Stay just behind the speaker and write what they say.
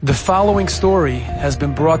The following story has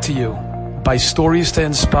been brought to you by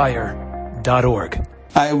StoriesToInspire.org.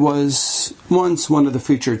 I was once one of the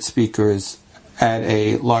featured speakers at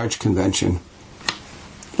a large convention.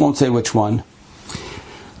 Won't say which one.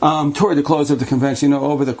 Toward the close of the convention,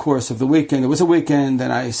 over the course of the weekend, it was a weekend,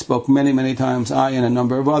 and I spoke many, many times. I and a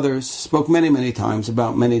number of others spoke many, many times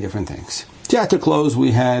about many different things. So at the close, we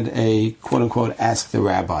had a quote-unquote Ask the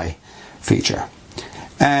Rabbi feature.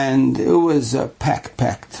 And it was a packed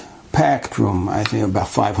room. I think about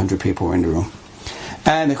 500 people were in the room.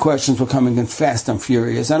 And the questions were coming in fast and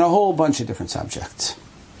furious on a whole bunch of different subjects.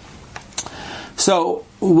 So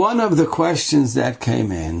one of the questions that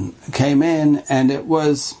came in, and it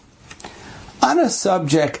was on a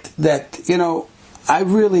subject that, I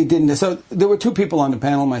really didn't. So there were two people on the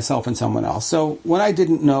panel, myself and someone else. So when I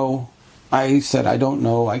didn't know, I said, I don't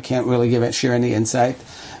know, I can't really share any insight.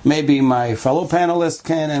 Maybe my fellow panelist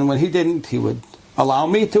can, and when he didn't, he would allow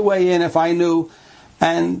me to weigh in if I knew.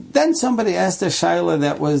 And then somebody asked a shaila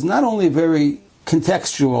that was not only very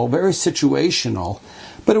contextual, very situational,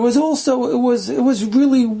 but it was also, it was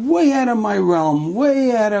really way out of my realm,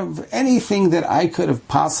 way out of anything that I could have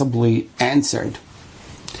possibly answered.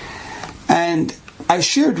 And I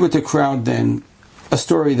shared with the crowd then a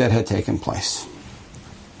story that had taken place.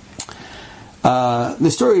 The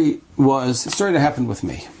story that happened with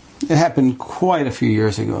me. It happened quite a few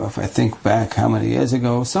years ago. If I think back how many years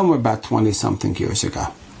ago, somewhere about 20-something years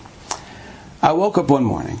ago. I woke up one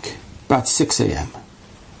morning, about 6 a.m.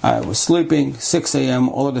 I was sleeping, 6 a.m.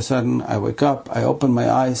 All of a sudden, I wake up, I open my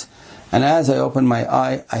eyes, and as I opened my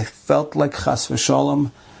eye, I felt like chas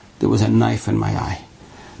v'sholom, there was a knife in my eye.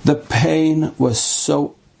 The pain was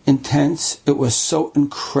so intense, it was so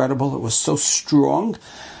incredible, it was so strong.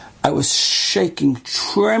 I was shaking,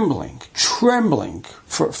 trembling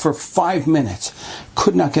for 5 minutes.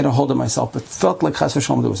 Could not get a hold of myself, but felt like chas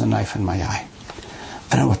v'sholom there was a knife in my eye.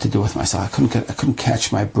 I don't know what to do with myself. I couldn't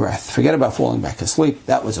catch my breath. Forget about falling back asleep.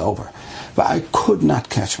 That was over. But I could not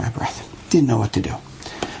catch my breath. Didn't know what to do.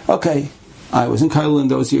 Okay, I was in Kollel in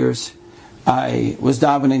those years. I was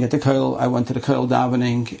davening at the Kollel. I went to the Kollel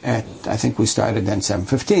davening at, I think we started then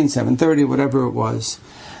 7:15, 7:30, whatever it was.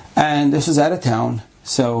 And this was out of town.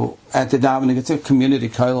 So at the davening, it's a community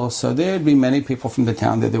kollel, so there'd be many people from the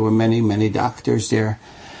town. There were many, many doctors there.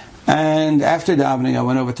 And after davening, I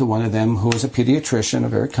went over to one of them, who was a pediatrician, a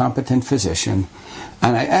very competent physician.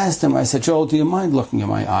 And I asked him, I said, Joel, do you mind looking at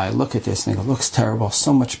my eye? Look at this thing. It looks terrible.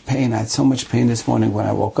 So much pain. I had so much pain this morning when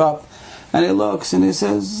I woke up. And he looks and he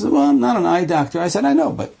says, well, I'm not an eye doctor. I said, I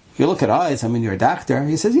know, but you look at eyes. I mean, you're a doctor.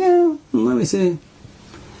 He says, yeah, let me see.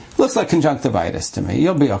 Looks like conjunctivitis to me.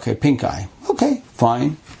 You'll be okay. Pink eye. Okay,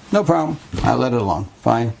 fine. No problem. I'll let it alone.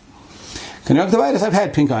 Fine. Conjunctivitis, I've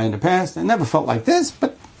had pink eye in the past. I never felt like this,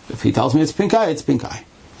 but if he tells me it's pink eye, it's pink eye.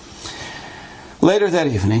 Later that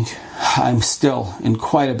evening, I'm still in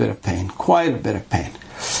quite a bit of pain.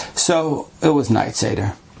 So it was night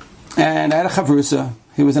Seder. And I had a chavrusa.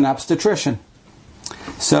 He was an obstetrician.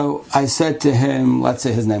 So I said to him, let's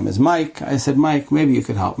say his name is Mike. I said, Mike, maybe you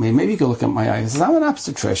could help me. Maybe you could look at my eyes. He says, I'm an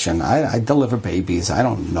obstetrician. I deliver babies. I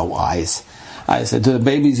don't know eyes. I said, do the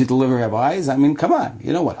babies you deliver have eyes? I mean, come on.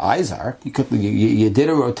 You know what eyes are. You did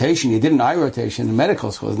a rotation. You did an eye rotation in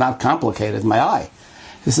medical school. It's not complicated as my eye.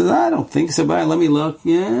 He says, I don't think so, but let me look.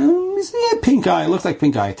 Yeah, he said, yeah, pink eye. It looked like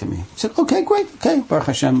pink eye to me. I said, okay, great. Okay, Baruch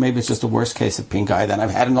Hashem, maybe it's just the worst case of pink eye that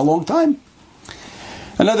I've had in a long time.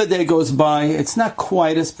 Another day goes by. It's not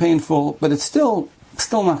quite as painful, but it's still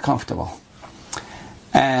not comfortable.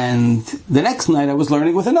 And the next night I was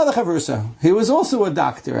learning with another chavrusa. He was also a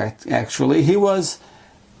doctor, actually. He was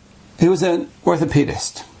an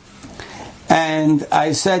orthopedist. And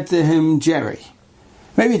I said to him, Jerry,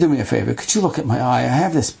 maybe do me a favor. Could you look at my eye? I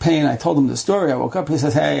have this pain. I told him the story. I woke up. He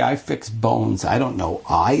says, hey, I fix bones. I don't know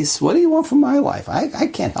eyes. What do you want from my life? I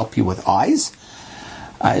can't help you with eyes.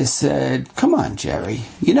 I said, come on, Jerry.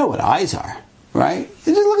 You know what eyes are, right?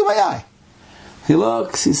 You just look at my eye. He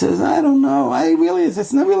looks, he says, I don't know.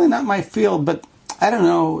 It's not really not my field, but I don't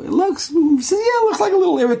know. He says, yeah, it looks like a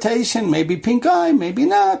little irritation. Maybe pink eye, maybe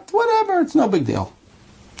not. Whatever, it's no big deal.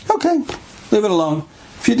 Okay, leave it alone.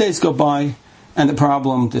 A few days go by, and the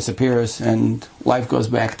problem disappears, and life goes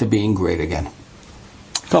back to being great again.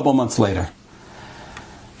 A couple months later,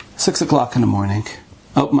 6 o'clock in the morning,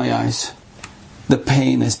 open my eyes. The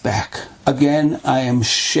pain is back. Again, I am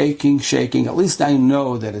shaking. At least I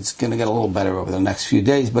know that it's going to get a little better over the next few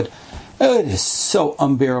days, but it is so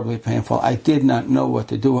unbearably painful. I did not know what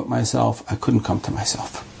to do with myself. I couldn't come to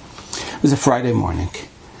myself. It was a Friday morning.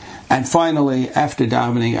 And finally, after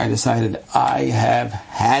davening, I decided I have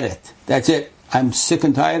had it. That's it. I'm sick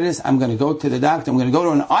and tired of this. I'm going to go to the doctor. I'm going to go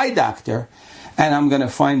to an eye doctor, and I'm going to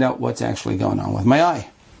find out what's actually going on with my eye.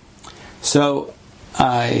 So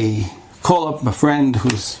I call up a friend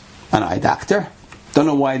who's an eye doctor. Don't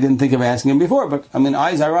know why I didn't think of asking him before, but I mean,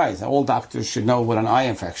 eyes are eyes. All doctors should know what an eye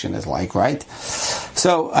infection is like, right?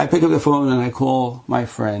 So I pick up the phone and I call my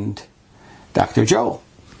friend, Dr. Joel.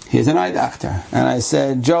 He's an eye doctor. And I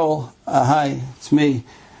said, Joel, hi, it's me.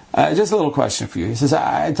 Just a little question for you. He says,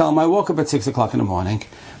 I tell him, I woke up at 6 o'clock in the morning,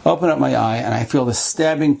 open up my eye, and I feel this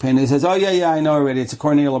stabbing pain. He says, oh, yeah, I know already. It's a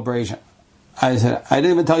corneal abrasion. I said, I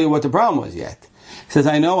didn't even tell you what the problem was yet. He says,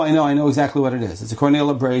 I know exactly what it is. It's a corneal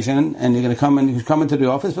abrasion, and you're going to come into the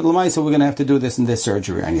office, but Lamaisa, we're going to have to do this and this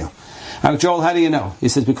surgery on you. I'm like, Joel, how do you know? He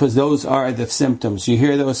says, because those are the symptoms. You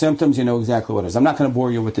hear those symptoms, you know exactly what it is. I'm not going to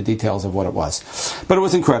bore you with the details of what it was. But it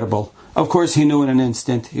was incredible. Of course, he knew in an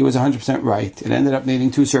instant. He was 100% right. It ended up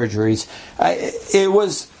needing 2 surgeries.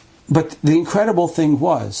 But the incredible thing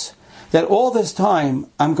was that all this time,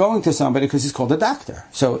 I'm going to somebody because he's called a doctor.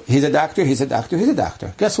 So he's a doctor.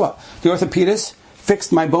 Guess what? The orthopedist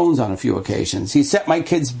fixed my bones on a few occasions. He set my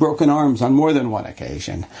kids' broken arms on more than one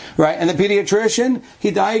occasion, right? And the pediatrician,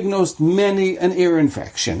 he diagnosed many an ear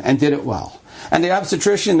infection and did it well. And the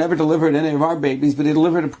obstetrician never delivered any of our babies, but he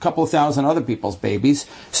delivered a couple of thousand other people's babies.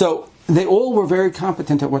 So they all were very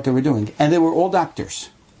competent at what they were doing, and they were all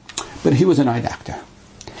doctors. But he was an eye doctor.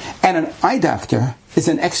 And an eye doctor is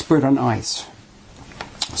an expert on eyes.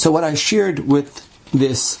 So what I shared with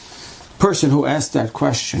this person who asked that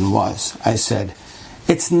question was, I said,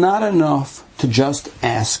 it's not enough to just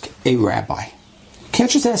ask a rabbi. You can't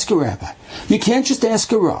just ask a rabbi. You can't just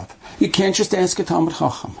ask a rav. You can't just ask a Talmid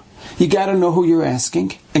Chacham. You got to know who you're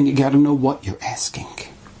asking, and you got to know what you're asking.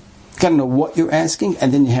 You got to know what you're asking,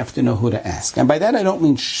 and then you have to know who to ask. And by that I don't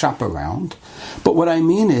mean shop around, but what I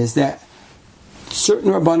mean is that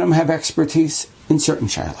certain Rabbanim have expertise in certain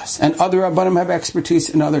shilas, and other Rabbanim have expertise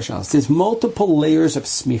in other shilas. There's multiple layers of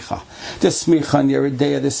smicha. There's smicha on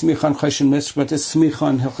Yeridea, there's smicha on Choshen Mishpat, there's smicha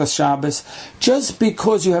on Hilchas Shabbos. Just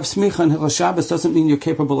because you have smicha on Hilchas Shabbos doesn't mean you're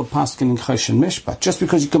capable of paskin in Choshen Mishpat. Just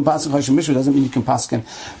because you can paskin Choshen Mishpat doesn't mean you can paskin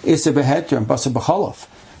Issa Beheter and Basa B'Cholov.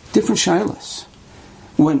 Different shilas.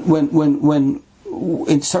 When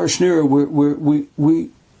in Sarah we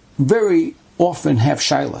very often have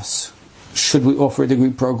shilas. Should we offer a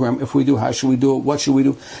degree program? If we do, how should we do it? What should we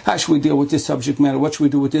do? How should we deal with this subject matter? What should we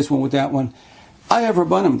do with this one, with that one? I have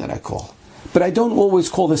Rabbanim that I call. But I don't always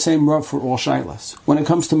call the same Rav for all shilas. When it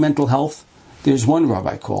comes to mental health, there's one Rav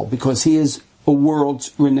I call because he is a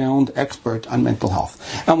world's renowned expert on mental health.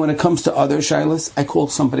 And when it comes to other shilas, I call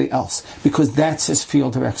somebody else because that's his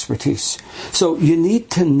field of expertise. So you need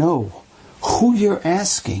to know who you're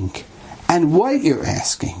asking and why you're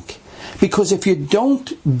asking. Because if you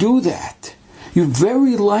don't do that, you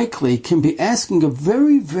very likely can be asking a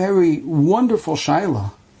very, very wonderful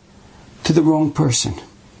shaila to the wrong person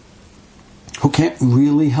who can't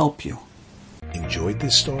really help you. Enjoyed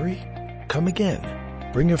this story? Come again.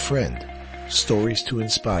 Bring a friend.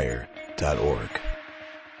 StoriesToInspire.org